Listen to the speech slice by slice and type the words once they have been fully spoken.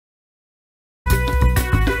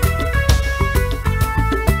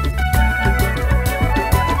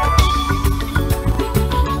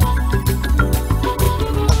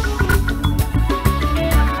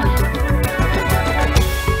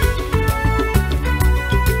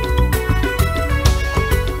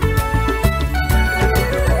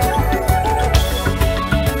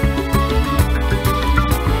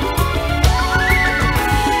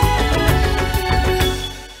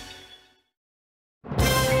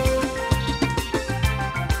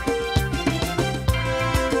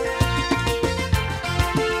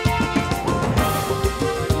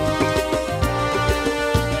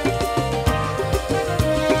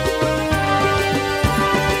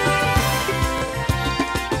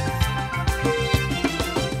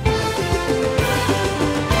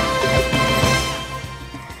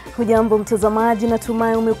Hujambo mtazamaji,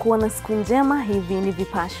 natumai umekuwa na siku njema. Hivi ni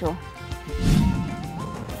vipasho.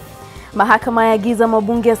 Mahakama yaagiza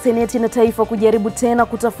mabunge ya Seneti na Taifa kujaribu tena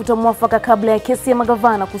kutafuta mwafaka kabla ya kesi ya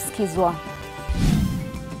magavana kusikizwa.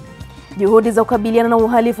 Juhudi za kukabiliana na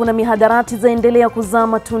uhalifu na mihadarati zaendelea kuzaa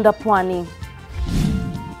matunda Pwani.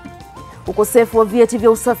 Ukosefu wa vyeti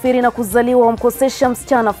vya usafiri na kuzaliwa wamkosesha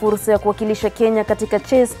msichana fursa ya kuwakilisha Kenya katika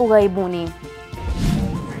chess ughaibuni.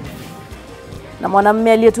 Na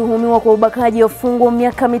mwanamume aliyetuhumiwa kwa ubakaji afungwa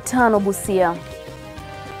miaka 5 Busia.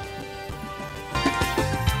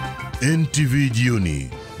 NTV Jioni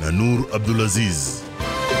na Nur Abdulaziz.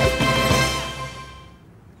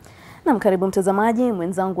 Na karibu mtazamaji,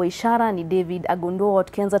 mwenzangu wa ishara ni David Agondoa.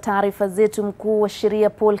 Tukianza taarifa zetu, mkuu wa sheria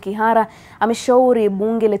Paul Kihara ameshauri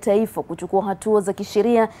bunge la taifa kuchukua hatua za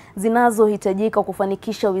kisheria zinazohitajika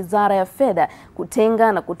kufanikisha wizara ya fedha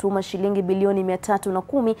kutenga na kutuma shilingi bilioni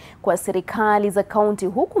 310 kwa serikali za kaunti,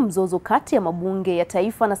 huku mzozo kati ya mabunge ya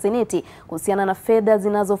taifa na seneti kuhusiana na fedha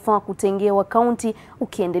zinazofaa kutengewa kaunti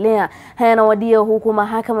ukiendelea. Haya yanawadia huku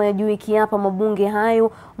mahakama ya juu ikiapa mabunge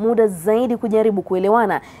hayo muda zaidi kujaribu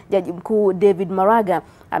kuelewana. Jaji mkuu David Maraga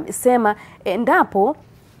amesema endapo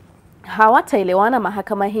hawataelewana,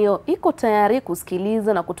 mahakama hiyo iko tayari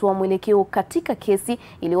kusikiliza na kutoa mwelekeo katika kesi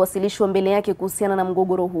iliyowasilishwa mbele yake kuhusiana na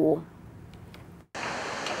mgogoro huo.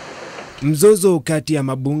 Mzozo kati ya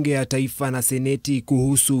mabunge ya taifa na seneti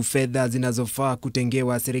kuhusu fedha zinazofaa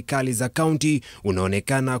kutengewa serikali za kaunti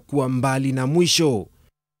unaonekana kuwa mbali na mwisho.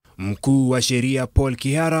 Mkuu wa sheria Paul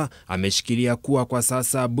Kihara ameshikilia kuwa kwa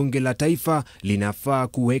sasa bunge la taifa linafaa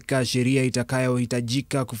kuweka sheria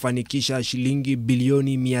itakayohitajika kufanikisha shilingi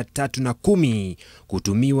bilioni 310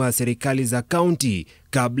 kutumiwa serikali za kaunti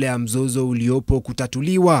kabla ya mzozo uliopo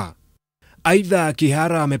kutatuliwa. Aidha,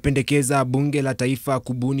 Kihara amependekeza bunge la taifa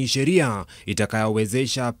kubuni sheria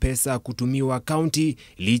itakayowezesha pesa kutumiwa kaunti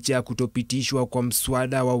licha ya kutopitishwa kwa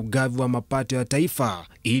mswada wa ugavi wa mapato ya taifa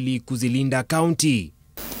ili kuzilinda kaunti.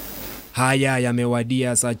 Haya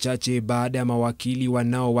yamewadia saa chache baada ya mawakili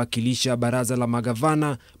wanaowakilisha baraza la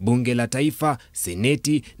magavana, bunge la taifa,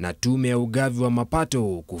 seneti na tume ya ugavi wa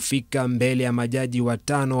mapato kufika mbele ya majaji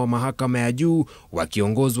 5 wa mahakama ya juu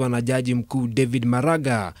wakiongozwa na jaji mkuu David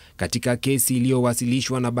Maraga katika kesi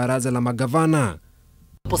iliyowasilishwa na baraza la magavana.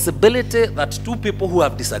 Possibility that two people who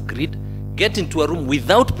have disagreed get into a room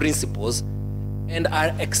without principles and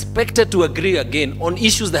are expected to agree again on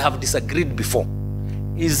issues they have disagreed before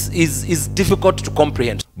is difficult to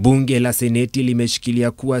comprehend. Bunge la seneti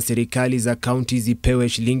limeshikilia kuwa serikali za kaunti zipewe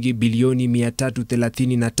shilingi bilioni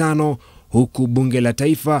 335 huku bunge la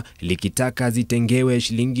taifa likitaka zitengewe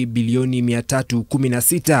shilingi bilioni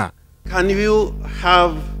 316. Can you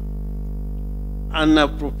have an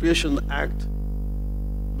appropriation act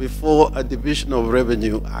before a division of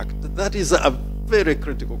revenue act? That is a very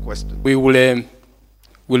critical question. We will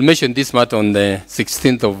mention this matter on the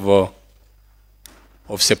 16th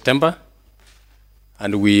of September,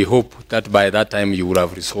 and we hope that by that time you will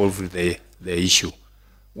have resolved the issue.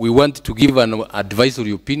 We want to give an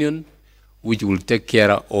advisory opinion which will take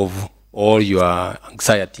care of all your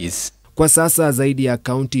anxieties. Kwa sasa zaidi ya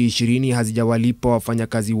kaunti 20 hazijawalipa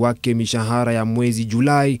wafanyakazi wake mishahara ya mwezi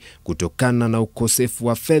Julai kutokana na ukosefu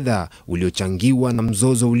wa fedha uliochangiwa na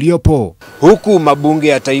mzozo uliopo. Huku mabunge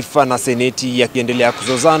ya taifa na seneti yakiendelea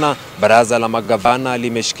kuzozana, baraza la magavana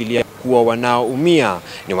limeshikilia kuwa wanaoumia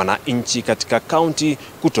ni wananchi katika kaunti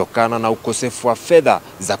kutokana na ukosefu wa fedha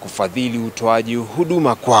za kufadhili utoaji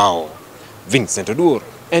huduma kwao. Vincent Odur,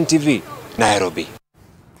 NTV, Nairobi.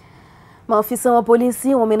 Maafisa wa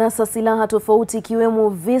polisi wamenasa silaha tofauti ikiwemo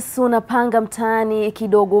visu na panga mtaani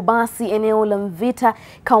Kidogo Basi, eneo la Mvita,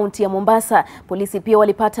 kaunti ya Mombasa. Polisi pia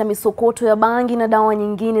walipata misokoto ya bangi na dawa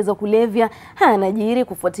nyingine za kulevya. Haya yanajiri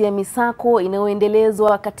kufuatia misako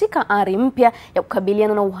inayoendelezwa katika ari mpya ya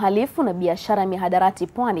kukabiliana na uhalifu na biashara ya mihadarati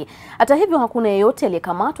Pwani. Hata hivyo, hakuna yeyote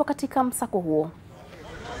aliyekamatwa katika msako huo.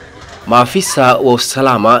 Maafisa wa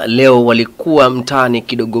usalama leo walikuwa mtaani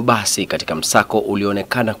Kidogo Basi katika msako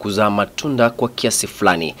ulioonekana kuzaa matunda kwa kiasi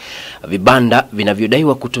fulani. Vibanda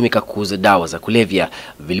vinavyodaiwa kutumika kuuza dawa za kulevya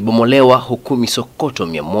vilibomolewa, huku misokoto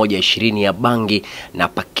 120 ya bangi na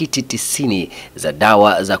pakiti 90 za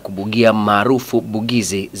dawa za kubugia maarufu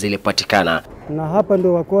bugizi zilipatikana. Na hapa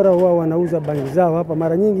ndio wakora huwa wanauza bangi zao hapa.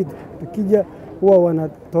 Mara nyingi tukija huwa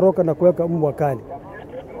wanatoroka na kuweka mbwa kali.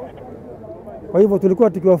 Kwa hivyo tulikuwa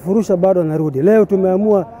tukiwafurusha, bado narudi. Leo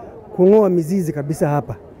tumeamua kung'oa mizizi kabisa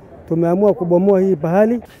hapa. Tumeamua kubomoa hii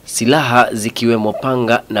pahali. Silaha zikiwemo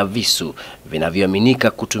panga na visu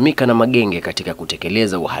vinavyoaminika kutumika na magenge katika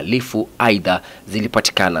kutekeleza uhalifu aidha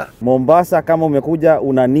zilipatikana. Mombasa, kama umekuja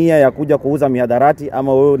una nia ya kuja kuuza mihadarati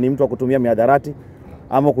ama wewe ni mtu wa kutumia mihadarati,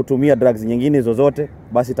 ama kutumia drugs nyingine zozote,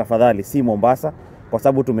 basi tafadhali si Mombasa, kwa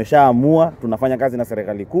sababu tumeshaamua tunafanya kazi na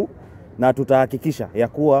serikali kuu na tutahakikisha ya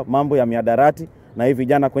kuwa mambo ya mihadarati na hivi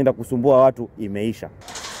vijana kwenda kusumbua watu imeisha.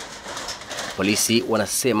 Polisi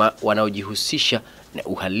wanasema wanaojihusisha na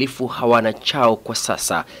uhalifu hawana chao kwa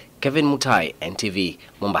sasa. Kevin Mutai, NTV,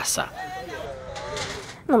 Mombasa.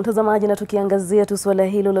 Na mtazamaji, na tukiangazia tu suala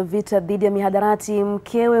hilo la vita dhidi ya mihadarati,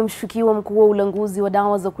 mkewe mshukiwa mkuu wa ulanguzi wa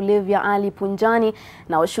dawa za kulevya Ali Punjani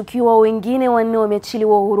na washukiwa wengine 4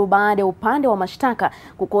 wameachiliwa uhuru baada ya upande wa mashtaka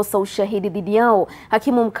kukosa ushahidi dhidi yao.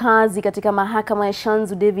 Hakimu mkazi katika mahakama ya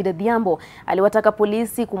Shanzu David Adhiambo aliwataka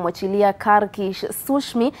polisi kumwachilia Karkish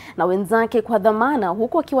Sushmi na wenzake kwa dhamana,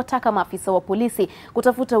 huku akiwataka maafisa wa polisi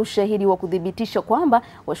kutafuta ushahidi wa kudhibitisha kwamba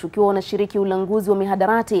washukiwa wanashiriki ulanguzi wa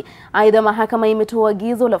mihadarati. Aidha, mahakama imetoa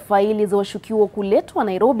agizo la faili za washukiwa kuletwa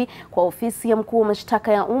Nairobi kwa ofisi ya mkuu wa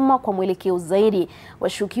mashtaka ya umma kwa mwelekeo zaidi.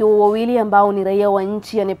 Washukiwa 2 ambao ni raia wa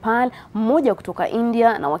nchi ya Nepal, mmoja kutoka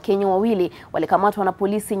India na Wakenya 2 walikamatwa na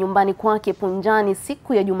polisi nyumbani kwake Punjani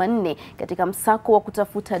siku ya Jumanne katika msako wa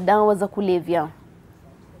kutafuta dawa za kulevya.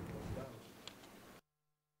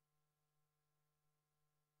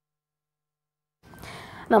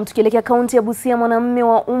 Na tukielekea kaunti ya Busia, mwanamume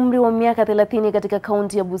wa umri wa miaka 30 katika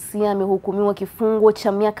kaunti ya Busia amehukumiwa kifungo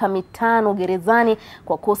cha miaka 5 gerezani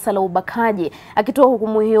kwa kosa la ubakaji. Akitoa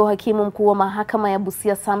hukumu hiyo, hakimu mkuu wa mahakama ya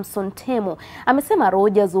Busia Samson Temu amesema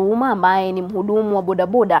Roger Zouma ambaye ni mhudumu wa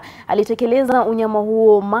bodaboda alitekeleza unyama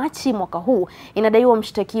huo Machi mwaka huu. Inadaiwa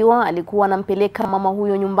mshtakiwa alikuwa anampeleka mama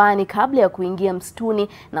huyo nyumbani kabla ya kuingia msituni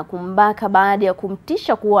na kumbaka baada ya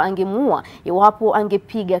kumtisha kuwa angemuua iwapo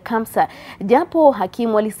angepiga kamsa. Japo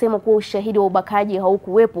hakimu alisema kuwa ushahidi wa ubakaji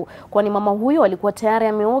haukuwepo, kwani mama huyo alikuwa tayari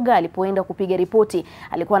ameoga alipoenda kupiga ripoti.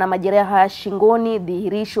 Alikuwa na majeraha shingoni,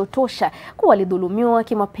 dhihirisho tosha kuwa alidhulumiwa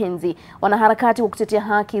kimapenzi. Wanaharakati wa kutetea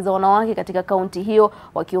haki za wanawake katika kaunti hiyo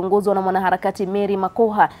wakiongozwa na mwanaharakati Mary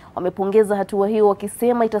Makoha wamepongeza hatua hiyo,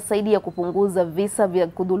 wakisema itasaidia kupunguza visa vya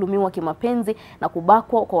kudhulumiwa kimapenzi na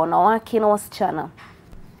kubakwa kwa wanawake na wasichana.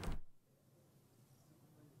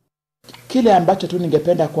 Kile ambacho tu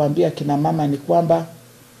ningependa kuambia kina mama ni kwamba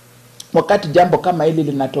wakati jambo kama hili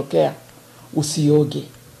linatokea usioge,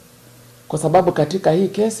 kwa sababu katika hii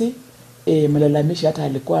kesi mlalamishi hata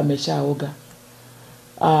alikuwa ameshaoga.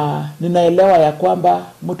 Ninaelewa ya kwamba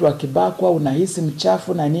mtu akibakwa unahisi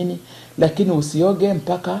mchafu na nini, lakini usioge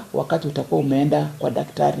mpaka wakati utakuwa umeenda kwa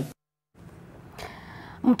daktari.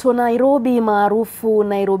 Mto Nairobi maarufu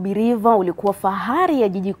Nairobi River ulikuwa fahari ya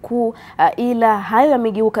jiji kuu, ila hayo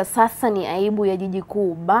yamegeuka sasa ni aibu ya jiji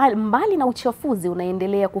kuu. Mbali na uchafuzi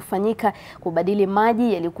unaendelea kufanyika kubadili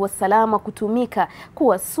maji yalikuwa salama kutumika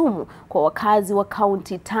kuwa sumu kwa wakazi wa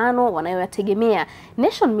kaunti 5 wanayoyategemea.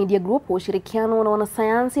 Nation Media Group kwa ushirikiano na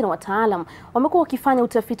wanasayansi na wataalam wamekuwa wakifanya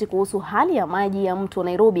utafiti kuhusu hali ya maji ya mto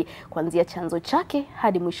Nairobi kuanzia chanzo chake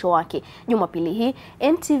hadi mwisho wake. Jumapili hii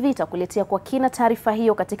NTV itakuletea kwa kina taarifa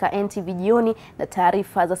hiyo katika NTV Jioni na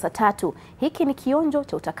taarifa za saa 3. Hiki ni kionjo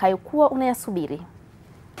cha utakayokuwa unayasubiri.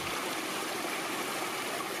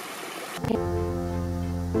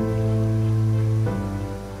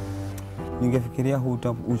 Ningefikiria huu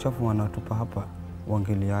uchafu wanatupa hapa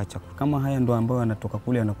wangeliacha. Kama haya ndo ambayo yanatoka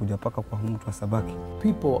kule yanakuja paka kwa mtu wa Sabaki.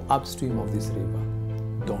 People upstream of this river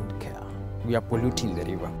don't care. We are polluting the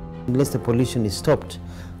river. Unless the pollution is stopped,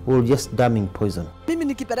 we're just damming poison. Mimi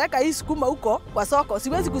nikipeleka hii sukuma huko kwa soko,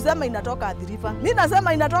 siwezi kusema inatoka Athi River. Mimi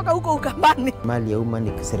nasema inatoka huko Ukambani. Mali ya umma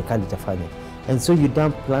ni serikali itafanya. And so you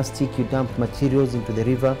dump plastic, you dump materials into the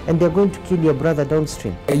river, and they're going to kill your brother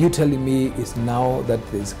downstream. Are you telling me is now that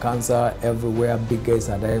there's cancer everywhere, big guys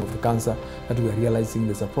are dying of cancer, that we are realizing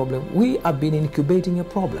there's a problem? We have been incubating a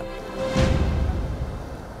problem.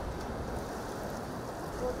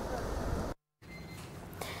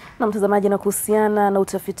 Na mtazamaji, na kuhusiana na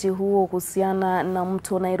utafiti huo kuhusiana na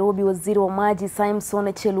mto Nairobi, waziri wa maji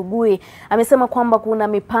Simon Chelugui amesema kwamba kuna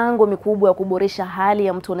mipango mikubwa ya kuboresha hali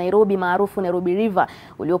ya mto Nairobi maarufu Nairobi River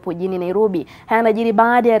uliopo jijini Nairobi. Haya yanajiri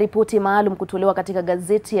baada ya ripoti maalum kutolewa katika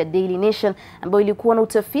gazeti ya Daily Nation ambayo ilikuwa na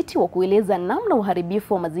utafiti wa kueleza namna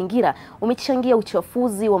uharibifu wa mazingira umechangia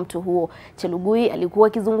uchafuzi wa mto huo. Chelugui alikuwa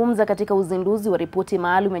akizungumza katika uzinduzi wa ripoti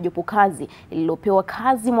maalum ya jopo kazi iliyopewa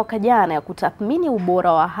kazi mwaka jana ya kutathmini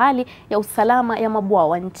ubora wa hali ya usalama ya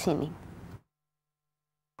mabwawa nchini.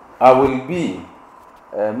 I will be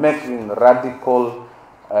making radical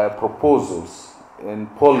proposals in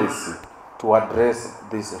policy to address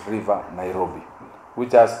this river Nairobi,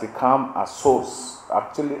 which has become a source,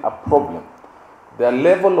 actually a problem. The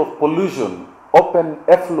level of pollution, open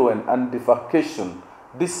effluent and defecation,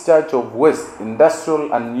 discharge of waste,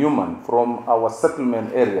 industrial and human, from our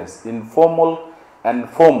settlement areas, informal and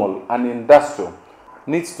formal and industrial,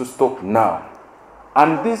 needs to stop now.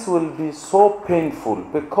 And this will be so painful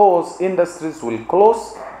because industries will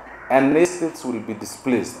close and estates will be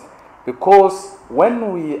displaced. Because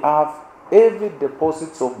when we have heavy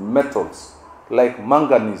deposits of metals like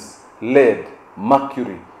manganese, lead,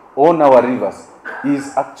 mercury on our rivers,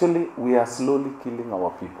 is actually we are slowly killing our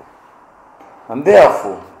people. And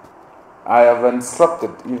therefore, I have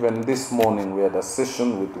instructed, even this morning we had a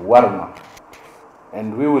session with Warma,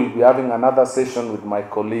 and we will be having another session with my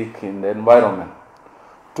colleague in the environment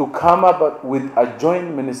to come up with a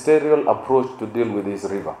joint ministerial approach to deal with this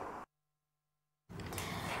river.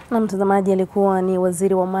 Na mtazamaji, alikuwa ni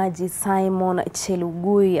waziri wa maji Simon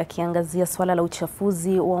Chelugui akiangazia swala la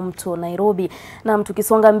uchafuzi wa mto Nairobi. Na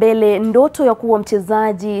tukisonga mbele, ndoto ya kuwa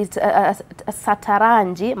mchezaji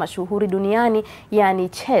sataranji mashuhuri duniani yani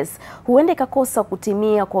chess huenda ikakosa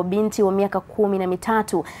kutimia kwa binti wa miaka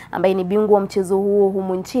 13 ambaye ni bingwa wa mchezo huo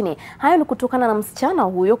humu nchini. Hayo ni kutokana na msichana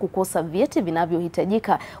huyo kukosa vyeti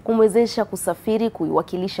vinavyohitajika kumwezesha kusafiri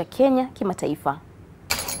kuiwakilisha Kenya kimataifa.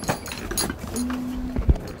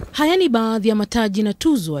 Haya ni baadhi ya mataji na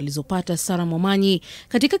tuzo alizopata Sarah Momanyi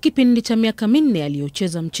katika kipindi cha miaka 4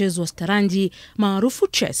 aliyocheza mchezo wa staranji maarufu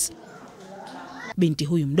chess. Binti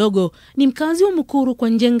huyu mdogo ni mkazi wa Mukuru kwa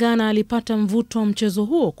Njenga na alipata mvuto wa mchezo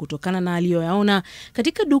huo kutokana na aliyoyaona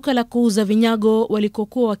katika duka la kuuza vinyago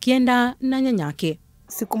walikokuwa wakienda na nyanyake.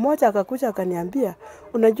 Siku moja akakuja akaniambia,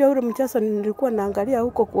 unajua ule mchezo nilikuwa naangalia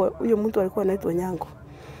huko kwa huyo mtu alikuwa anaitwa Nyango.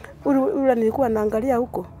 Ule nilikuwa naangalia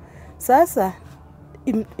huko. Sasa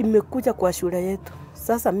imekuja kwa shule yetu.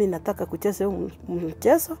 Sasa mimi nataka kucheza huo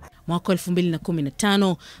mchezo. Mwaka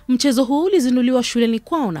 2015 mchezo huu ulizinduliwa shuleni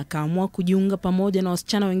kwao na akaamua kujiunga pamoja na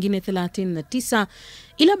wasichana wengine 39,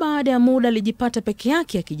 ila baada ya muda alijipata peke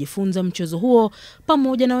yake akijifunza mchezo huo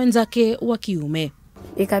pamoja na wenzake wa kiume.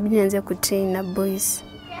 Ikabidi nianze kutrain na boys.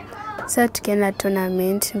 Sasa tukienda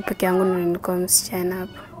tournament peke yangu nilikuwa msichana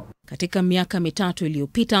hapo. Katika miaka 3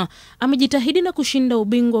 iliyopita amejitahidi na kushinda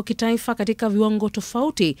ubingwa wa kitaifa katika viwango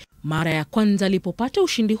tofauti. Mara ya kwanza alipopata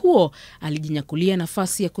ushindi huo alijinyakulia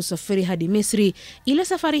nafasi ya kusafiri hadi Misri, ila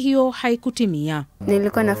safari hiyo haikutimia.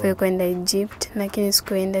 Nilikuwa nafaa kwenda Egypt lakini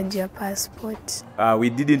sikuenda juu ya passport. We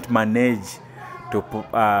didn't manage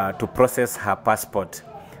to process her passport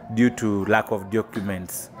due to lack of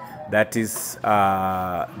documents. That is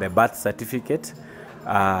the birth certificate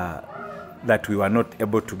that we were not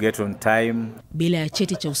able to get on time. Bila ya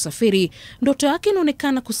cheti cha usafiri, ndoto yake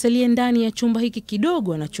inaonekana kusalia ndani ya chumba hiki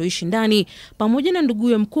kidogo anachoishi ndani pamoja na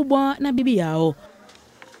nduguye mkubwa na bibi yao.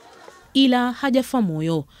 Ila hajafa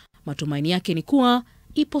moyo. Matumaini yake ni kuwa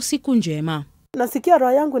ipo siku njema. Nasikia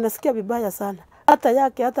roho yangu inasikia vibaya sana. Hata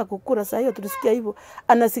yake hata kukura saa hiyo tulisikia hivyo,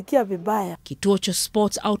 anasikia vibaya. Kituo cha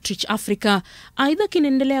Sports Outreach Africa aidha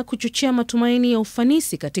kinaendelea kuchochea matumaini ya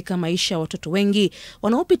ufanisi katika maisha ya watoto wengi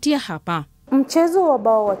wanaopitia hapa. Mchezo wa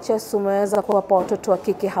bao wa chess umeweza kuwapa watoto wa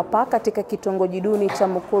kike hapa katika kitongoji duni cha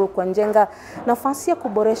Mukuru kwa Njenga nafasi ya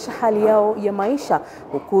kuboresha hali yao ya maisha,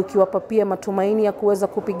 huku ikiwapa pia matumaini ya kuweza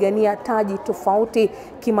kupigania taji tofauti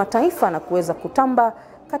kimataifa na kuweza kutamba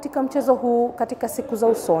katika mchezo huu katika siku za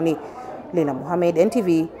usoni. Lina Mohamed,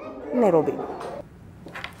 NTV, Nairobi.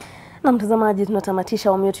 Na mtazamaji, tunatamatisha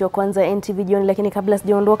awamu yetu ya kwanza NTV jioni, lakini kabla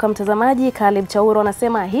sijaondoka mtazamaji, Caleb Chauro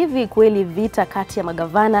anasema hivi kweli vita kati ya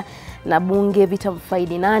magavana na bunge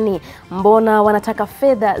vitamfaidi nani? Mbona wanataka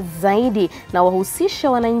fedha zaidi na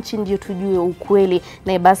wahusisha wananchi ndio tujue ukweli?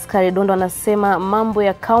 Na Ibaska Redondo anasema mambo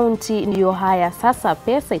ya county ndio haya sasa,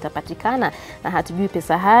 pesa itapatikana na hatujui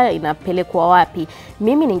pesa haya inapelekwa wapi.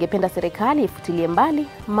 Mimi ningependa serikali ifutilie mbali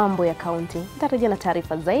mambo ya county. Nitarejea na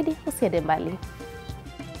taarifa zaidi, usiende mbali.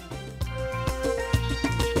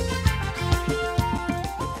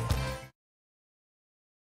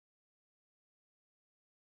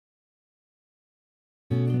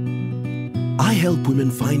 I help women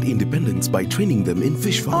find independence by training them in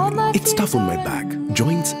fish farming. It's tough on my back,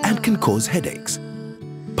 joints, and can cause headaches.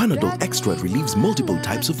 Panadol Extra relieves multiple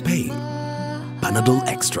types of pain. Panadol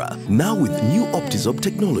Extra, now with new Optizorb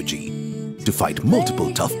technology to fight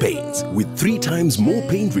multiple tough pains with 3 times more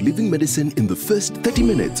pain-relieving medicine in the first 30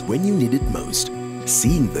 minutes when you need it most.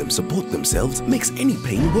 Seeing them support themselves makes any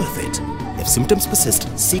pain worth it. If symptoms persist,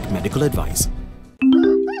 seek medical advice.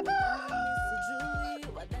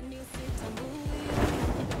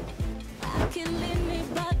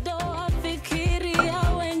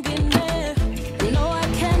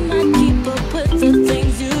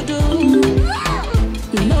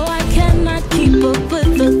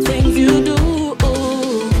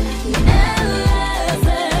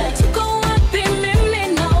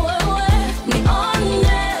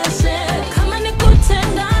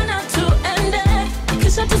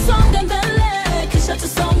 Kisha tusonge mbele.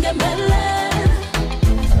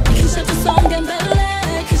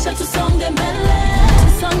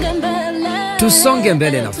 Tusonge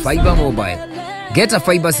mbele na Fiber Mobile. Get a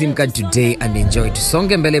Fiber SIM card today and enjoy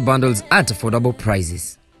Tusonge mbele bundles at affordable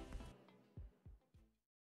prices.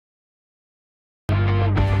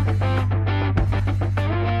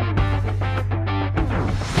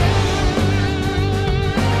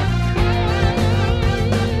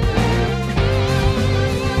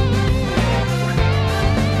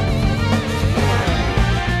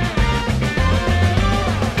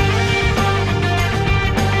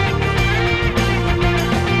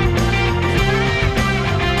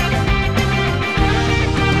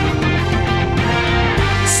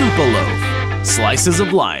 Super Loaf, slices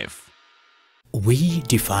of life. We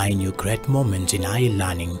define your great moments in higher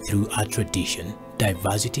learning through our tradition,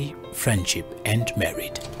 diversity, friendship, and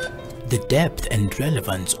merit. The depth and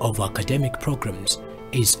relevance of our academic programs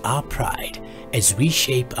is our pride as we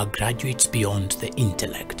shape our graduates beyond the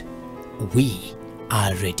intellect. We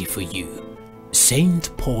are ready for you.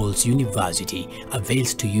 St. Paul's University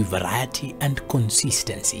avails to you variety and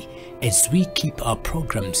consistency as we keep our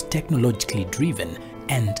programs technologically driven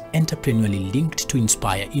and entrepreneurially linked to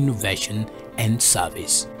inspire innovation and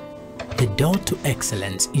service. The door to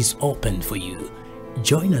excellence is open for you.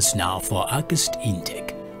 Join us now for August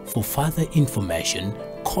intake. For further information,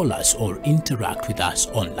 call us or interact with us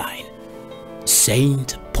online.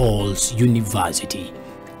 St. Paul's University,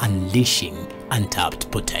 unleashing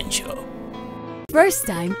untapped potential. First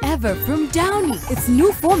time ever from Downy. Its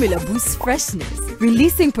new formula boosts freshness,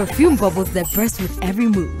 releasing perfume bubbles that burst with every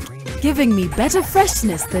move, giving me better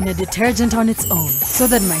freshness than a detergent on its own, so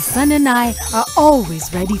that my son and I are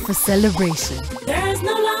always ready for celebration. There's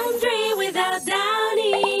no laundry without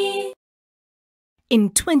Downy. In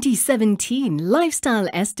 2017, Lifestyle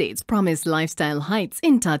Estates promised Lifestyle Heights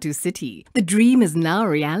in Tatu City. The dream is now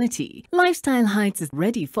reality. Lifestyle Heights is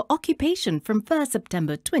ready for occupation from 1st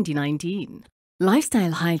September 2019.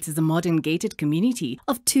 Lifestyle Heights is a modern gated community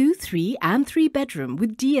of 2, 3 and 3 bedroom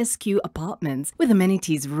with DSQ apartments with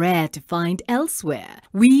amenities rare to find elsewhere.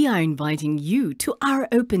 We are inviting you to our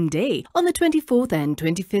open day on the 24th and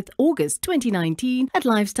 25th August 2019 at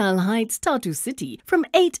Lifestyle Heights, Tatu City from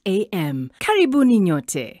 8 a.m. Karibuni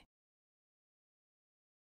nyote.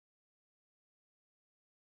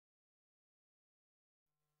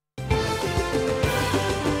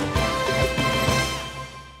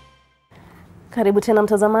 Karibu tena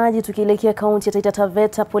mtazamaji, tukielekea kaunti ya Taita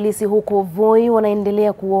Taveta, polisi huko Voi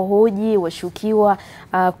wanaendelea kuwahoji washukiwa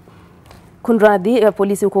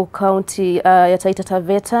polisi huko kaunti ya Taita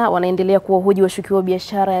Taveta wanaendelea kuwahoji washukiwa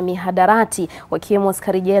biashara ya mihadarati, wakiwemo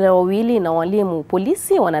askari jela wawili na walimu.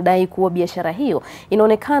 Polisi wanadai kuwa biashara hiyo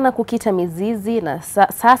inaonekana kukita mizizi na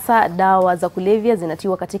sasa dawa za kulevya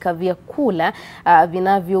zinatiwa katika vyakula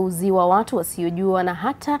vinavyouziwa watu wasiojua na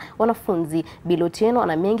hata wanafunzi. Biloteno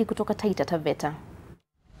ana mengi kutoka Taita Taveta.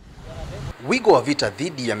 Wigo wa vita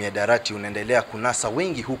dhidi ya mihadarati unaendelea kunasa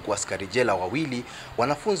wengi, huku askari jela wawili,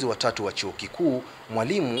 wanafunzi watatu wa chuo kikuu,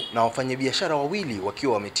 mwalimu na wafanyabiashara wawili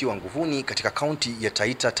wakiwa wametiwa nguvuni katika kaunti ya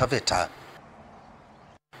Taita Taveta.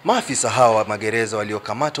 Maafisa hawa wa magereza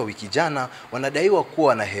waliokamatwa wiki jana wanadaiwa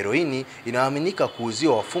kuwa na heroini inayoaminika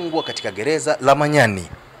kuuziwa wafungwa katika gereza la Manyani.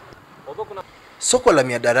 Soko la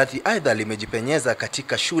mihadarati aidha limejipenyeza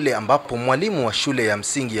katika shule, ambapo mwalimu wa shule ya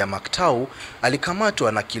msingi ya Maktau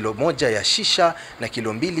alikamatwa na kilo 1 ya shisha na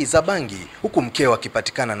kilo 2 za bangi, huku mkeo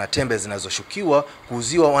akipatikana na tembe zinazoshukiwa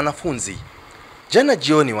kuuziwa wanafunzi. Jana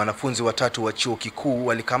jioni wanafunzi watatu wa chuo kikuu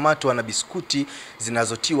walikamatwa na biskuti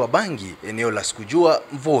zinazotiwa bangi eneo la Sikujua,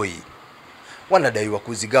 Voi. Wanadaiwa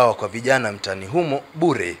kuzigawa kwa vijana mtani humo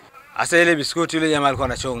bure. Asa ile biskuti yule jamaa alikuwa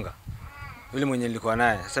anachonga. Yule mwenye nilikuwa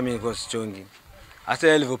naye, sasa mimi nilikuwa sichongi. Asa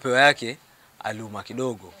ile ilivyopewa yake aluma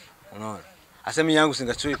kidogo, unaona. Asa mimi yangu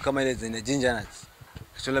singachui kama ile zenye ginger nuts.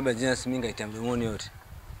 Kisha labda ginger nuts minga itamdomoni yote.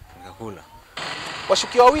 Nikakula.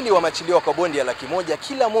 Washukiwa wawili wameachiliwa kwa bondi ya $100,000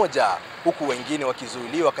 kila moja, huku wengine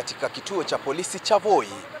wakizuiliwa katika kituo cha polisi cha Voi.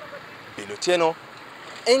 Biloteno,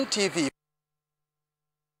 NTV.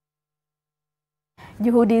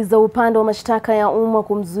 Juhudi za upande wa mashtaka ya umma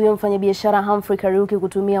kumzuia mfanyabiashara Humphrey Kariuki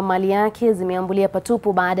kutumia mali yake zimeambulia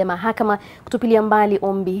patupu baada ya mahakama kutupilia mbali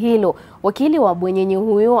ombi hilo. Wakili wa bwenyenye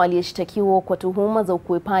huyo aliyeshtakiwa kwa tuhuma za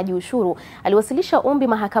ukwepaji ushuru aliwasilisha ombi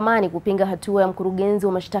mahakamani kupinga hatua ya mkurugenzi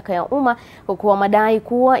wa mashtaka ya umma kwa madai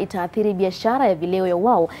kuwa itaathiri biashara ya vileo ya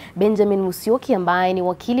wao. Benjamin Musyoki, ambaye ni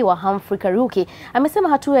wakili wa Humphrey Kariuki, amesema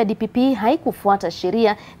hatua ya DPP haikufuata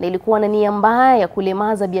sheria na ilikuwa na nia mbaya ya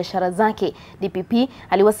kulemaza biashara zake. DPP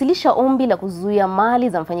aliwasilisha ombi la kuzuia mali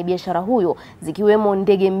za mfanyabiashara huyo, zikiwemo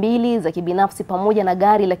ndege 2 za kibinafsi pamoja na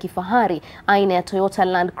gari la kifahari aina ya Toyota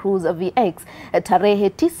Land Cruiser VX tarehe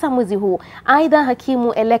 9 mwezi huu. Aidha,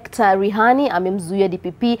 hakimu Electa Rihani amemzuia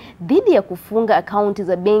DPP dhidi ya kufunga akaunti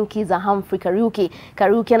za benki za Humphrey Kariuki.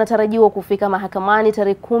 Kariuki anatarajiwa kufika mahakamani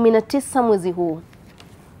tarehe 19 mwezi huu.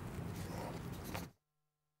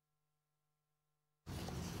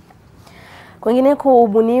 Kwingineko,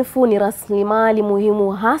 ubunifu ni rasilimali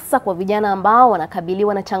muhimu hasa kwa vijana ambao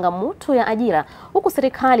wanakabiliwa na changamoto ya ajira, huku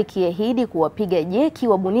serikali ikiahidi kuwapiga jeki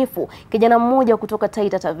wabunifu. Kijana mmoja kutoka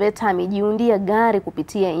Taita Taveta amejiundia gari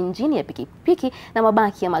kupitia injini ya pikipiki na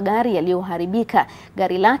mabaki ya magari yaliyoharibika.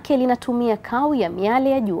 Gari lake linatumia kawi ya miale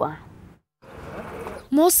ya jua.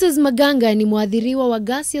 Moses Maganga ni mwathiriwa wa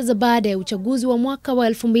ghasia za baada ya uchaguzi wa mwaka wa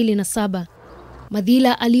 2007.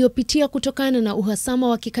 Madhila aliyopitia kutokana na uhasama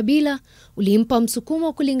wa kikabila ulimpa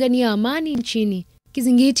msukumo kulingania amani nchini.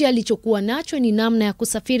 Kizingiti alichokuwa nacho ni namna ya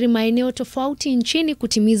kusafiri maeneo tofauti nchini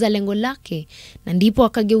kutimiza lengo lake, na ndipo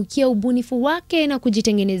akageukia ubunifu wake na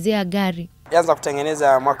kujitengenezea gari. Alianza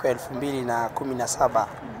kutengeneza mwaka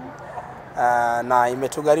 2017 na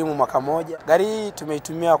imetugharimu mwaka moja. Gari hii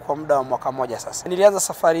tumeitumia kwa muda wa mwaka moja sasa. Nilianza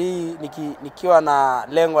safari hii nikiwa na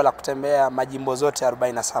lengo la kutembea majimbo zote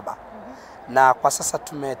 47. Na kwa sasa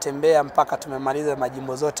tumetembea mpaka tumemaliza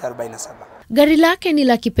majimbo zote 47. Gari lake ni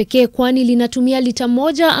la kipekee kwani linatumia lita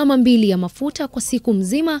 1 ama 2 ya mafuta kwa siku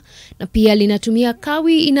mzima, na pia linatumia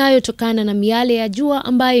kawi inayotokana na miale ya jua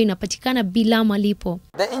ambayo inapatikana bila malipo.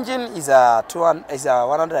 The engine is a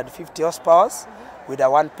 150 horsepower with a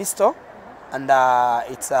 1 piston and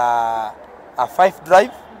it's a 5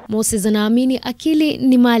 drive. Moses anaamini akili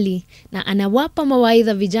ni mali na anawapa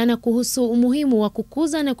mawaidha vijana kuhusu umuhimu wa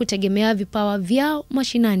kukuza na kutegemea vipawa vyao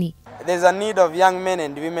mashinani. There's a need of young men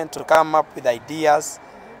and women to come up with ideas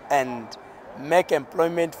and make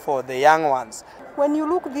employment for the young ones. When you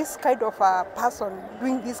look this kind of a person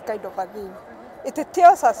doing this kind of a thing, it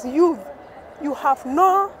tells us you have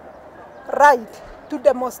no right to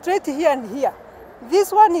demonstrate here and here.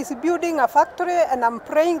 This one is building a factory and I'm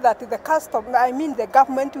praying that the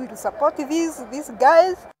government will support these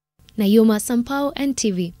guys. Nayoma Sampao,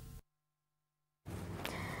 NTV.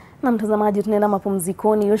 Na mtazamaji, tunaenda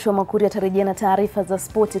mapumzikoni. Yoshua Makuri atarejea na taarifa za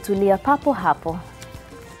spoti. Tulia papo hapo.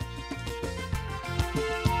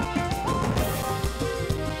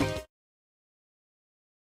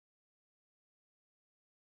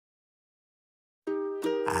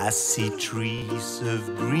 I see trees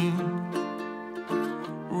of green,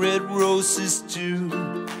 red roses too,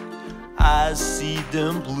 I see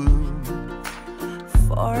them bloom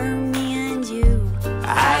for me and you.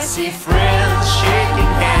 I see friends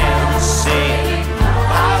shaking hands saying,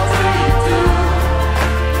 how do you do?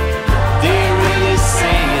 They're really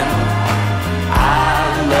saying, I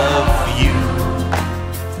love you.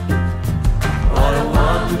 What a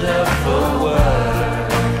wonderful world.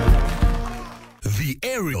 The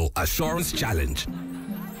Aerial Assurance Challenge.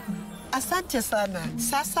 Asante sana.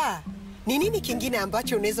 Sasa, ni nini kingine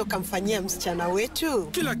ambacho unaweza kumfanyia msichana wetu?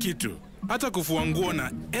 Kila kitu. Hata kufua nguo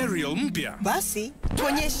na Aerial mpya. Basi,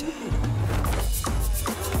 tuonyeshe.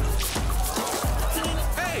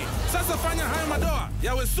 Hey, sasa fanya haya madoa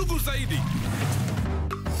yawe sugu zaidi.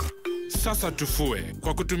 Sasa tufue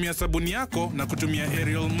kwa kutumia sabuni yako na kutumia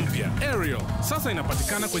Aerial mpya. Aerial sasa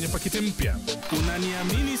inapatikana kwenye pakiti mpya.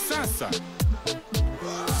 Unaniamini sasa?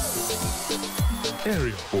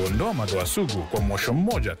 Aerial huondoa madoa sugu kwa mwosho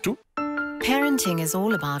mmoja tu. Parenting is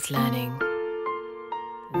all about learning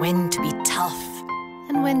when to be tough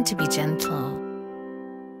and when to be gentle.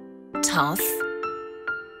 Tough,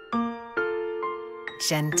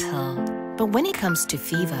 gentle. But when it comes to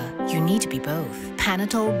fever, you need to be both.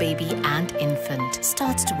 Panadol Baby and Infant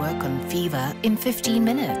starts to work on fever in 15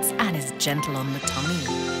 minutes and is gentle on the tummy.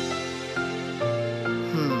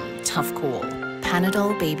 Tough call.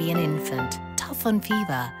 Panadol Baby and Infant. Tough on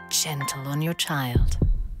fever, gentle on your child.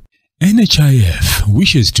 NHIF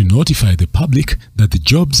wishes to notify the public that the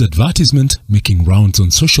jobs advertisement making rounds on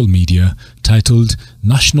social media titled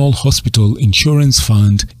National Hospital Insurance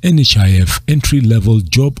Fund NHIF Entry-Level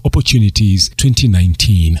Job Opportunities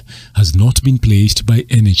 2019 has not been placed by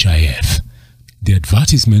NHIF. The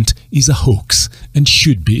advertisement is a hoax and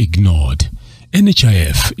should be ignored.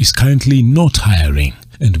 NHIF is currently not hiring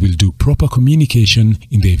and will do proper communication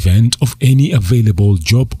in the event of any available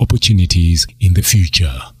job opportunities in the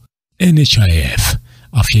future. NHIF,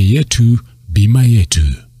 Afya Yetu, Bima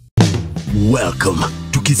Yetu. Welcome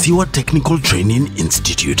to Kisiwa Technical Training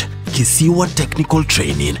Institute. Kisiwa Technical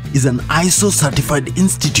Training is an ISO-certified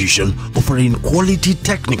institution offering quality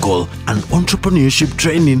technical and entrepreneurship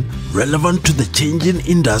training relevant to the changing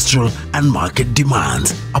industrial and market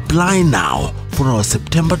demands. Apply now for our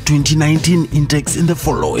September 2019 intakes in the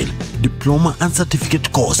following: diploma and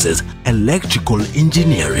certificate courses, electrical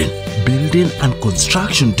engineering, building and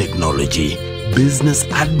construction technology, business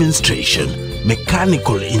administration,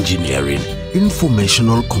 mechanical engineering,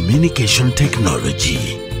 informational communication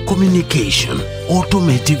technology, communication,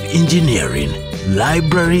 automotive engineering,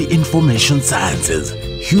 library information sciences,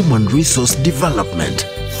 human resource development,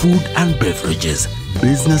 food and beverages,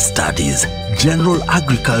 business studies, general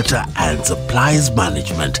agriculture and supplies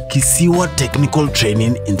management. Kisiwa Technical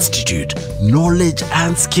Training Institute. Knowledge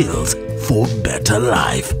and skills for better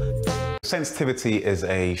life. Sensitivity is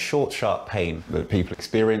a short, sharp pain that people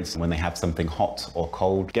experience when they have something hot or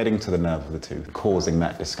cold getting to the nerve of the tooth, causing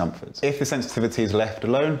that discomfort. If the sensitivity is left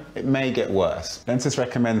alone, it may get worse. Dentists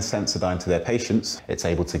recommend Sensodyne to their patients. It's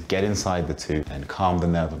able to get inside the tooth and calm the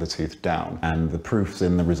nerve of the tooth down, and the proof's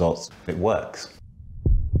in the results. It works.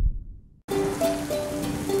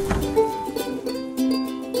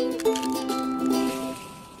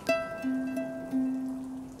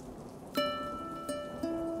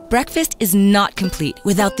 Breakfast is not complete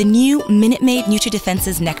without the new Minute Maid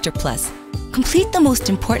NutriDefense's Nectar Plus. Complete the most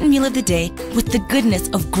important meal of the day with the goodness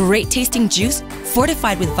of great tasting juice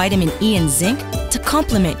fortified with vitamin E and zinc to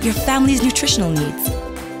complement your family's nutritional needs.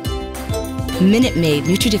 Minute Maid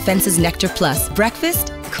NutriDefense's Nectar Plus.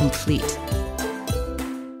 Breakfast complete.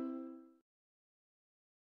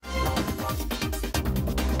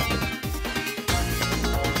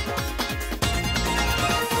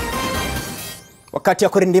 Wakati ya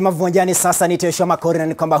kurindima viwanjani sasa ni Tesho Makori, na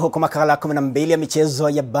ni kwamba huko makala 12 ya michezo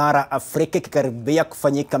ya bara Afrika ikikaribia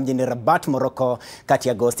kufanyika mjini Rabat, Morocco kati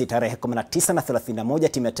ya Agosti tarehe 19 na 31,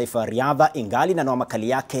 timu ya taifa ya riadha ingali na makali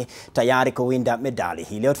yake tayari kuwinda medali.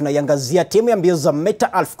 Hii leo tunaiangazia timu ya mbio za mita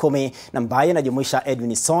 10,000 na ambayo inajumuisha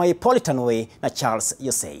Edwin Soy, Paul Tanui na Charles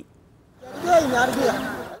Yosei.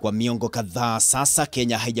 Kwa miongo kadhaa sasa,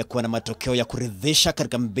 Kenya haijakuwa na matokeo ya kuridhisha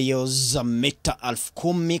katika mbio za mita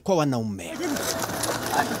 10,000 kwa wanaume.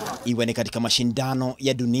 Iwe ni katika mashindano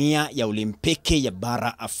ya dunia, ya Olimpiki, ya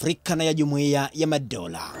bara Afrika na ya Jumuiya ya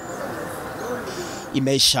Madola.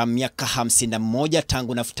 Imeisha miaka 51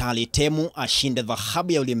 tangu Naftali Temu ashinde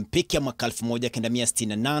dhahabu ya Olimpiki ya mwaka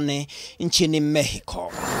 1968 nchini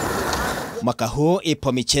Mexico. Mwaka huu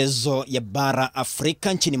ipo michezo ya bara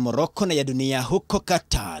Afrika nchini Morocco na ya dunia huko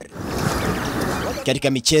Qatar. Katika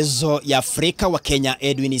michezo ya Afrika, wa Kenya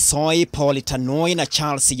Edwin Soy, Paul Tanui na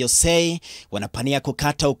Charles Yosei wanapania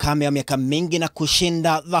kukata ukame wa miaka mingi na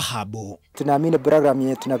kushinda dhahabu. Tunaamini program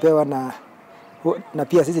yenye tunapewa na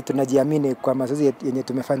pia sisi tunajiamini kwa mazoezi yenye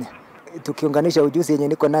tumefanya. Tukiunganisha ujuzi yenye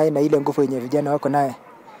niko naye na ile nguvu yenye vijana wako naye,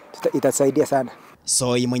 itasaidia sana.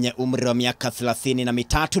 Soy mwenye umri wa miaka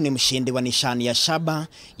 33 ni mshindi wa nishani ya shaba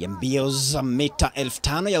ya mbio za mita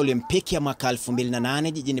 5,000 ya Olimpiki ya mwaka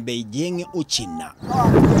 2008 jijini Beijing, Uchina.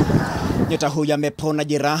 Nyota huyu amepona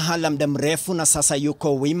jeraha la muda mrefu na sasa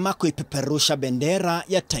yuko wima kuipeperusha bendera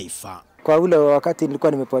ya taifa. Kwa ule wakati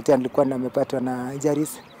nilikuwa nimepotea, nilikuwa nimepatwa na injuries,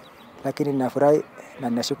 lakini ninafurahi na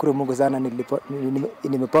nashukuru Mungu sana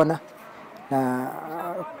nimepona, na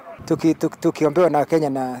tukiombewa na Kenya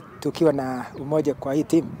na tukiwa na umoja kwa hii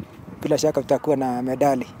timu, bila shaka tutakuwa na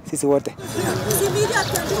medali sisi wote.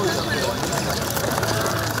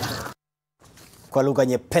 Kwa lugha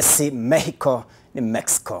nyepesi, Mexico ni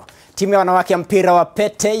Mexico. Timu ya wanawake ya mpira wa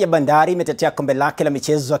pete ya Bandari imetetea kombe lake la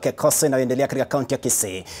michezo ya Kekoso inayoendelea katika kaunti ya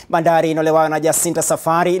Kisii. Bandari inolewa na Jacinta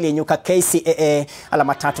Safari ilinyuka KCAA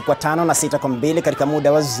alama 3-5 na 6-2 katika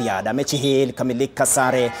muda wa ziada. Mechi hii ilikamilika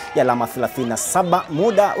sare ya alama 37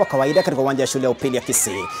 muda wa kawaida katika uwanja wa shule ya upili ya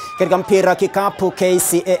Kisii. Katika mpira kikapu,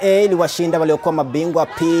 KCAA iliwashinda waliokuwa mabingwa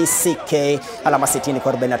PCK alama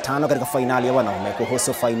 60-45 katika fainali ya wanaume.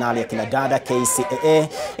 Kuhusu fainali ya kinadada, KCAA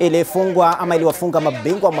iliwafunga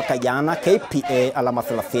mabingwa mwaka jana KPA alama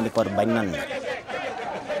 30-44.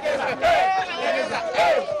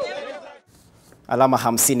 Alama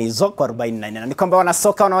 50 hizo kwa 44. Na ni kwamba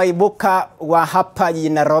wanasoka wanaoibuka wa hapa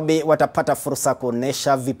jijini Nairobi watapata fursa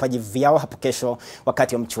kuonesha vipaji vyao hapo kesho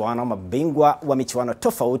wakati wa mchuano mabingwa wa michuano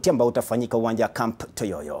tofauti ambao utafanyika uwanja Camp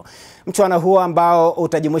Toyoyo. Mchuano huo ambao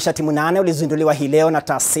utajumuisha timu 8 ulizinduliwa hii leo na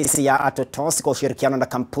taasisi ya Atotos kwa ushirikiano na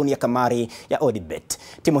kampuni ya kamari ya Odibet.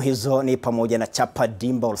 Timu hizo ni pamoja na Chapa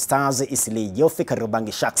Dimba All Stars, Isli Youth,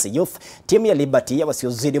 Kariobangi Sharks Youth, timu ya Liberty ya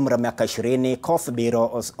wasiozidi umri wa miaka 20, Cough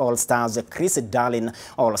Biro All Stars, Chris Darlin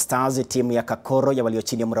All Stars, timu ya Kakoro ya walio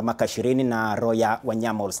chini ya umri wa miaka 20 na Roya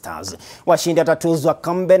Wanyama All Stars. Washindi watatuzwa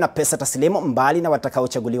kombe na pesa taslimu mbali na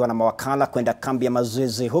watakaochaguliwa na mawakala kwenda kambi ya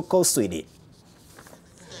mazoezi huko Uswidi.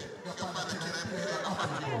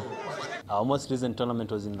 Our most recent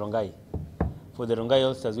tournament was in Rongai, for the Rongai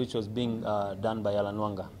All Stars, which was being done by Alan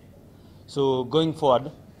Wanga. So going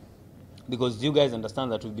forward, because you guys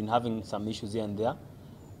understand that we've been having some issues here and there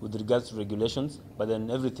with regards to regulations, but then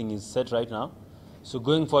everything is set right now. So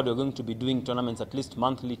going forward, we're going to be doing tournaments at least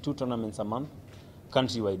monthly, 2 tournaments a month,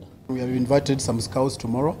 countrywide. We have invited some scouts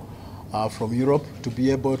tomorrow from Europe to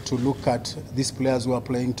be able to look at these players who are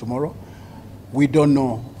playing tomorrow. We don't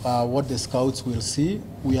know what the scouts will see.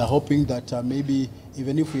 We are hoping that maybe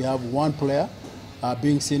even if we have one player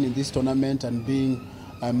being seen in this tournament and being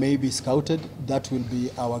maybe scouted, that will be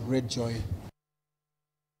our great joy.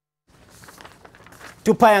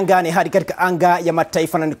 Tupae angani hadi katika anga ya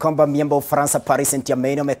mataifa na ni kwamba miamba Ufaransa Paris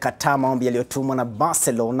Saint-Germain wamekataa maombi yaliyotumwa na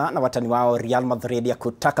Barcelona na watani wao Real Madrid ya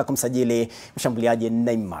kutaka kumsajili mshambuliaji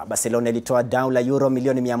Neymar. Barcelona ilitoa dau la euro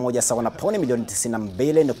milioni 100 sawa na pauni milioni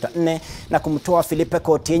 92.4 na kumtoa Philippe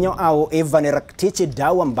Coutinho au Ivan Rakitic,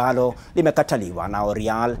 dau ambalo limekataliwa. Nao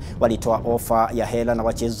Real walitoa ofa ya hela na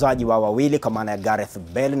wachezaji wao wawili kwa maana ya Gareth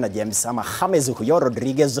Bale na James James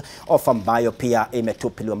Rodriguez, ofa ambayo pia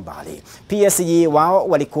imetupiliwa mbali. PSG wao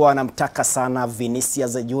walikuwa wanamtaka sana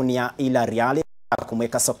Vinicius Junior ila Real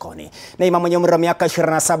kumweka sokoni. Neymar mwenye umri wa miaka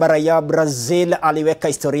 27 raia Brazil aliweka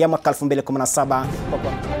historia mwaka 2017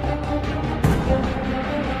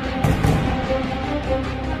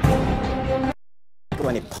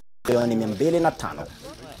 kwa ni milioni 205.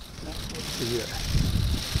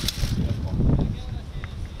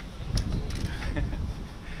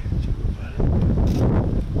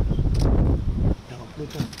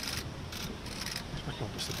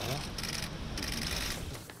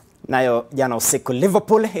 Nayo jana usiku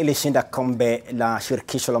Liverpool ilishinda kombe la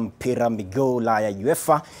shirikisho la mpira miguu la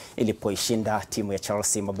UEFA ilipoishinda timu ya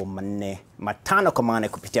Chelsea mabao 4-5 kwa maana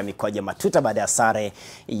kupitia mikwaju matuta baada ya sare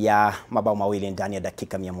ya mabao mawili ndani ya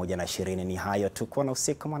dakika 120. Ni hayo tu kwa na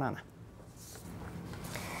usiku mwanana.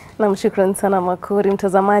 Na shukrani sana Makuri.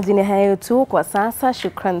 Mtazamaji, ni hayo tu kwa sasa.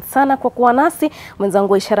 Shukrani sana kwa kuwa nasi.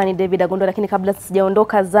 Mwenzangu wa ishara ni David Agondo, lakini kabla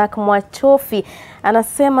sijaondoka, Zack Mwachofi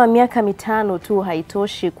anasema miaka 5 tu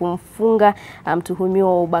haitoshi kumfunga mtuhumiwa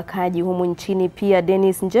wa ubakaji humu nchini. Pia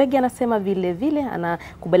Dennis Njegi anasema vile vile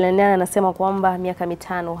anakubaliana, anasema kwamba miaka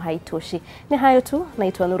 5 haitoshi. Ni hayo tu.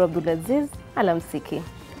 Naitwa Nuru Abdulaziz. Alamsiki.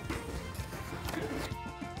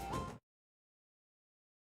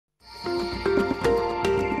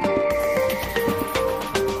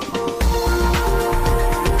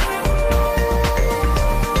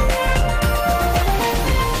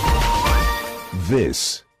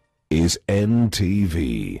 This is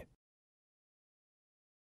NTV.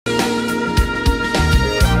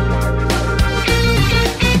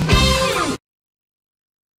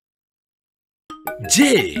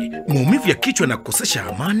 Je, maumivu ya kichwa na kukosesha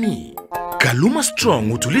amani? Kaluma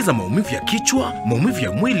Strong hutuliza maumivu ya kichwa, maumivu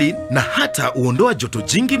ya mwili na hata huondoa joto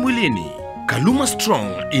jingi mwilini. Kaluma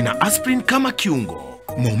Strong ina aspirin kama kiungo.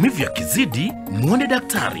 Maumivu yakizidi, muone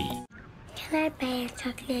daktari. Can I buy a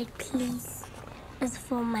chocolate, please? It's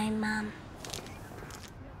for my mom.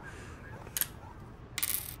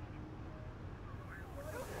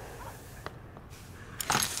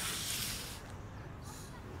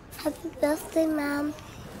 Happy birthday, Mom.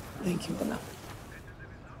 Thank you, Bella.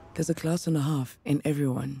 There's a class and a half in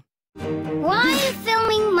everyone. Why are you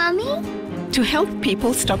filming, Mommy? To help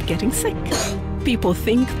people stop getting sick. People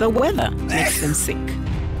think the weather makes them sick.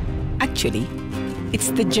 Actually,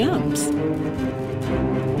 it's the germs.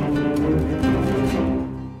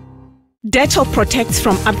 Dettol protects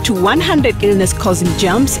from up to 100 illness-causing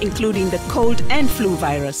germs, including the cold and flu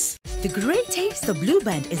virus. The great taste of Blue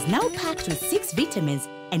Band is now packed with 6 vitamins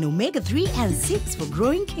and omega-3 and 6 for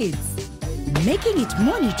growing kids, making it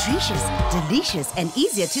more nutritious, delicious, and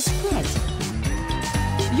easier to spread.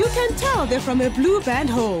 You can tell they're from a Blue Band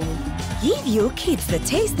home. Give your kids the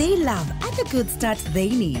taste they love and the good start they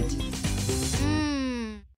need.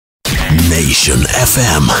 Nation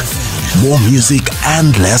FM. More music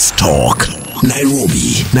and less talk.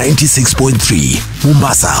 Nairobi 96.3,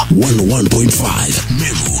 Mombasa 101.5,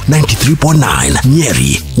 Meru 93.9,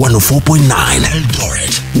 Nyeri 104.9,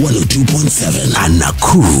 Eldoret 102.7, and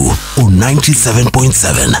Nakuru on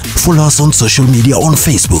 97.7. Follow us on social media on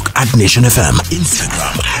Facebook at Nation FM,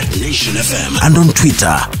 Instagram at Nation FM, and on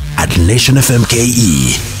Twitter at Nation FM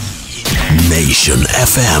KE. Nation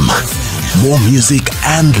FM. More music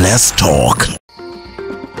and less talk.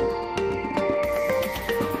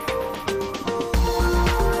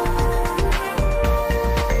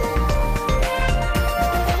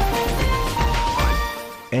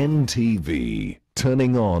 NTV,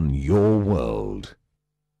 turning on your world.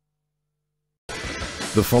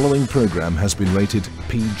 The following program has been rated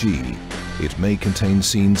PG. It may contain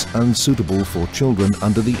scenes unsuitable for children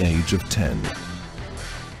under the age of 10.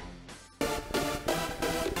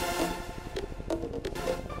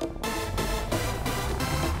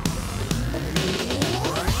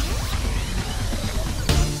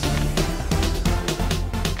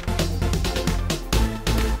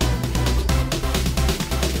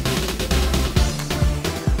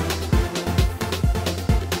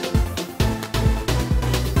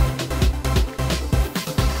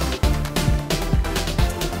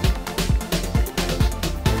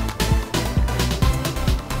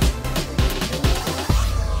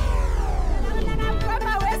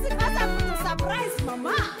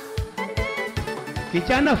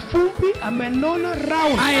 Kijana fupi amenona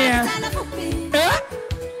round. Aya.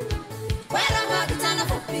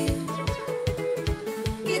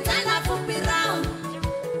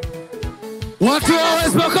 Watu wa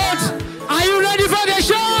West Pokot, are you ready for the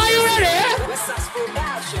show? Are you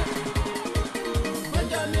ready?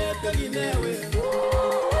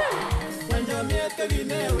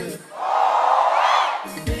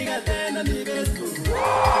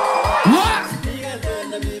 What?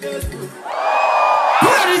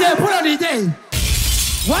 Pula DJ.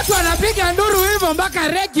 Watu wanapiga nduru hivyo mpaka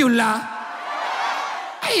regular.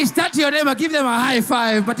 Hey, start your name, give them a high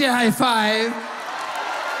five. Patia high five.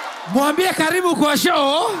 Mwambie karibu kwa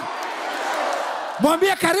show.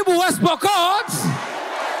 Mwambie karibu West Pokot.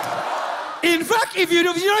 In fact, if you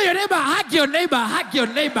know your neighbor, hug your neighbor, hug your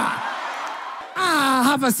neighbor. Ah,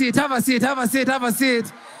 have a seat, have a seat, have a seat, have a seat.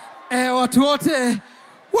 Watu wote,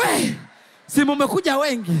 we, si mumekuja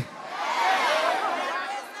wengi.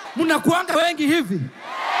 Munakuanga wengi hivi.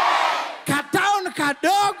 Katown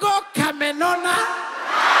kadogo kamenona.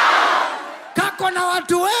 Kako na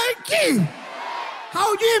watu wengi.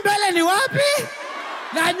 Haujui mbele ni wapi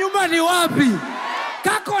na nyuma ni wapi.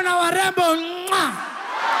 Kako na warembo.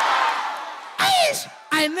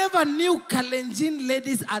 I never knew Kalenjin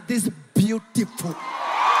ladies are this beautiful.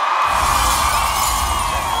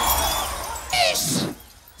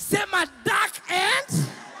 Sema dark and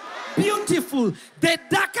beautiful. The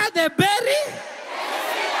darker the berry,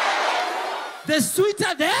 the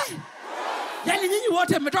sweeter the. Yani nyinyi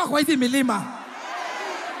wote mmetoka kwa hizi milima.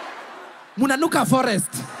 Munanuka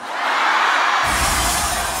forest.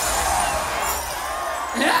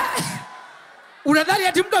 Unadhani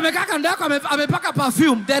ati mtu amekaa kando yako amepaka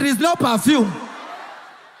perfume. There is no perfume.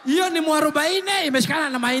 Hiyo ni mwarobaine imeshikana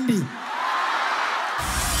na mahindi.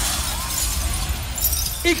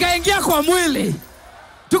 Ikaingia kwa mwili.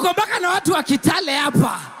 Tuko mpaka na watu wa Kitale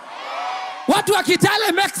hapa. Watu wa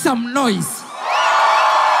Kitale make some noise.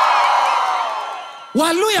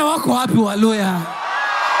 Waluya wako wapi Waluya?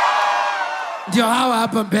 Ndio hawa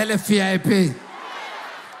hapa mbele VIP.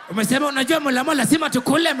 Umesema unajua Mulamo lazima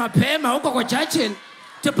tukule mapema huko kwa Churchill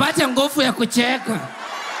tupate nguvu ya kucheka.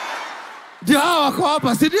 Ndio hawa wako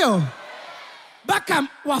hapa, si ndio? Baka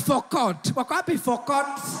wa Pokot. Wako wapi Pokot?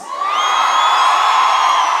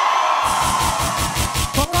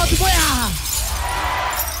 Pokot moya.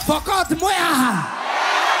 Pokot moya.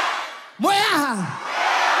 Moya.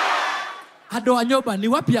 Hado Wanyoba ni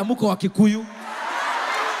wapi ya muko wa Kikuyu?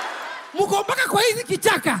 Muko mpaka kwa hizi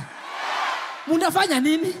kichaka. Munafanya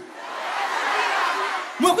nini?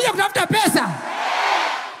 Mwakuja kutafuta pesa.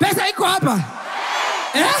 Pesa iko hapa.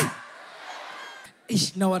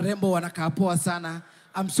 Na warembo wanakaa poa sana.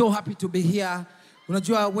 I'm so happy to be here.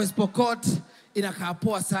 Unajua West Pokot inakaa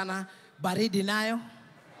poa sana. Baridi nayo.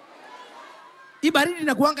 Hii baridi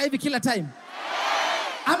inakuanga hivi kila time.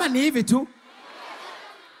 Ama ni hivi tu?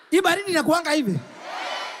 Hii baridi inakuanga hivi.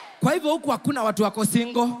 Kwa hivyo huku hakuna watu wako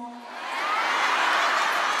single.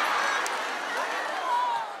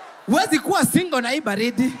 Huwezi kuwa single na hii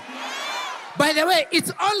baridi. By the way,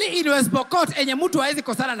 it's only in West Pokot enye mtu hawezi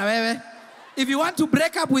kosana na wewe. If you want to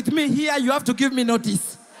break up with me here, you have to give me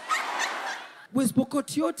notice. West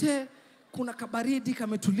Pokot yote kuna kabaridi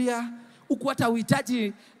kametulia. Huku hata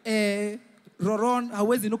uhitaji roron,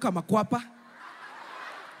 hauwezi nuka makwapa.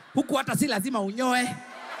 Huku hata si lazima unyoe.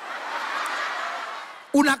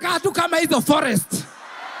 Unakaa tu kama hizo forest.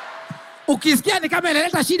 Ukisikia ni kama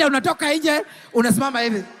inaleta shida unatoka nje, unasimama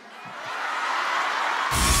hivi.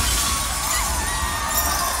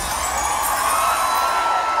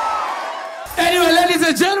 Anyway, ladies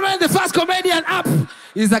and gentlemen, the first comedian up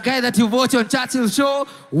is a guy that you've watched on Churchill Show.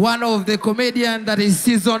 One of the comedians that is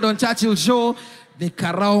seasoned on Churchill Show. The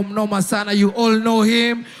Karao mnoma sana, you all know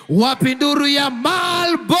him. Wapinduru ya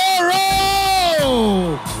Marlboro!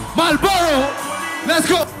 Marlboro! Let's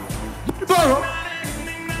go! Marlboro!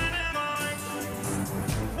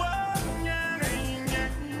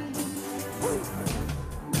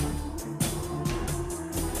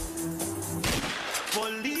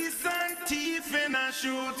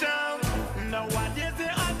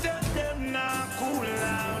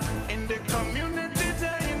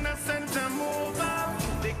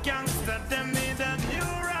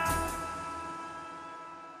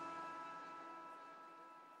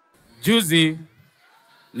 Juzi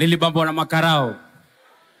nilibambwa na makarao,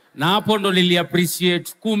 na hapo ndo nili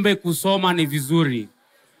appreciate kumbe kusoma ni vizuri.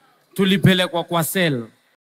 Tulipelekwa kwa cell.